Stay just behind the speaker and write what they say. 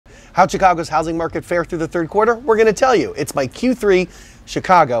How'd Chicago's housing market fare through the third quarter? We're going to tell you. It's my Q3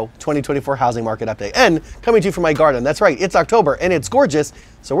 Chicago 2024 housing market update. And coming to you from my garden. That's right, it's October and it's gorgeous,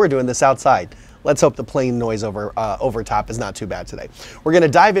 so we're doing this outside. Let's hope the plane noise over top is not too bad today. We're going to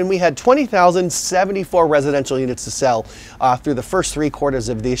dive in. We had 20,074 residential units to sell through the first 3 quarters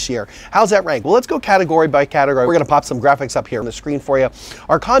of this year. How's that rank? Well, let's go category by category. We're going to pop some graphics up here on the screen for you.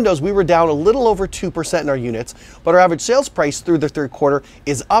 Our condos, we were down a little over 2% in our units, but our average sales price through the third quarter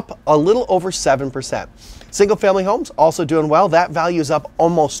is up a little over 7%. Single family homes also doing well. That value is up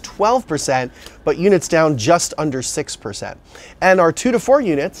almost 12%, but units down just under 6%. And our 2 to 4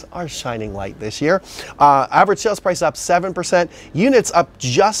 units are shining light this year. Average sales price up 7%, units up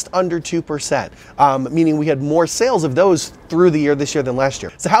just under 2%, meaning we had more sales of those through the year this year than last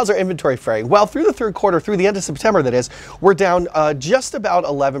year. So how's our inventory faring? Well, through the third quarter, through the end of September that is, we're down just about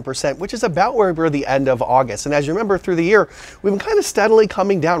 11%, which is about where we were the end of August. And as you remember, through the year, we've been kind of steadily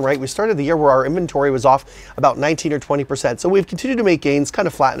coming down, right? We started the year where our inventory was off about 19 or 20%. So we've continued to make gains, kind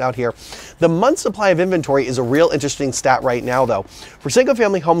of flatten out here. The month supply of inventory is a real interesting stat right now, though. For single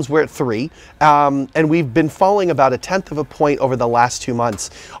family homes, we're at 3, and we've been falling about 1/10 of a point over the last 2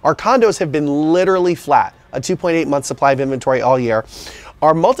 months. Our condos have been literally flat, a 2.8 month supply of inventory all year.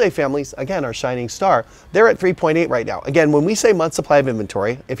 Our multifamilies, again, our shining star, they're at 3.8 right now. Again, when we say month supply of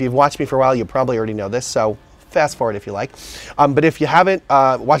inventory, if you've watched me for a while, you probably already know this, so fast forward if you like. But if you haven't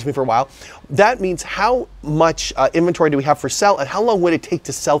watched me for a while, that means how much inventory do we have for sale and how long would it take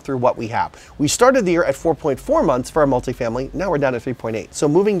to sell through what we have. We started the year at 4.4 months for our multifamily. Now we're down to 3.8. So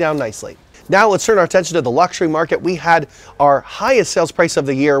moving down nicely. Now let's turn our attention to the luxury market. We had our highest sales price of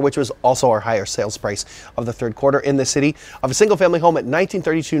the year, which was also our highest sales price of the third quarter in the city, of a single family home at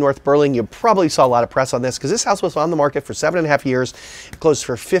 1932 North Burling. You probably saw a lot of press on this because this house was on the market for 7.5 years. It closed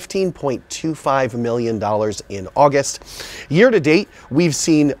for $15.25 million in August. Year to date, we've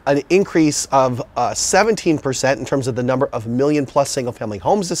seen an increase of 17% in terms of the number of million-plus single family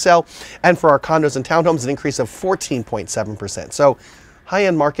homes to sell. And for our condos and townhomes, an increase of 14.7%. So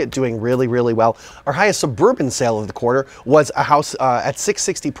high-end market doing really, really well. Our highest suburban sale of the quarter was a house at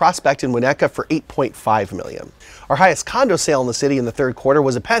 660 Prospect in Winnetka for $8.5 million. Our highest condo sale in the city in the third quarter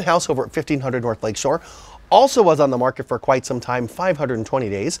was a penthouse over at 1500 North Lakeshore. Also was on the market for quite some time, 520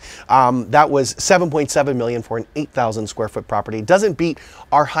 days. That was $7.7 million for an 8,000 square foot property. Doesn't beat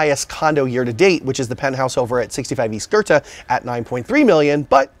our highest condo year to date, which is the penthouse over at 65 East Goethe at $9.3 million,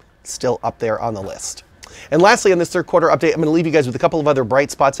 but still up there on the list. And lastly, in this third quarter update, I'm going to leave you guys with a couple of other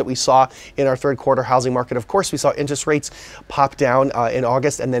bright spots that we saw in our third quarter housing market. Of course, we saw interest rates pop down in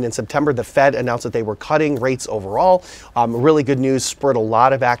August, and then in September, the Fed announced that they were cutting rates overall. Really good news, spurred a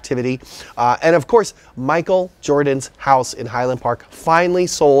lot of activity. And of course, Michael Jordan's house in Highland Park finally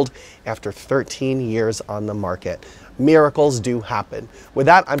sold after 13 years on the market. Miracles do happen. With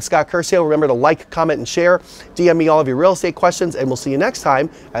that, I'm Scott Curcio. Remember to like, comment, and share. DM me all of your real estate questions, and we'll see you next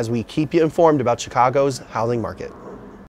time as we keep you informed about Chicago's housing market.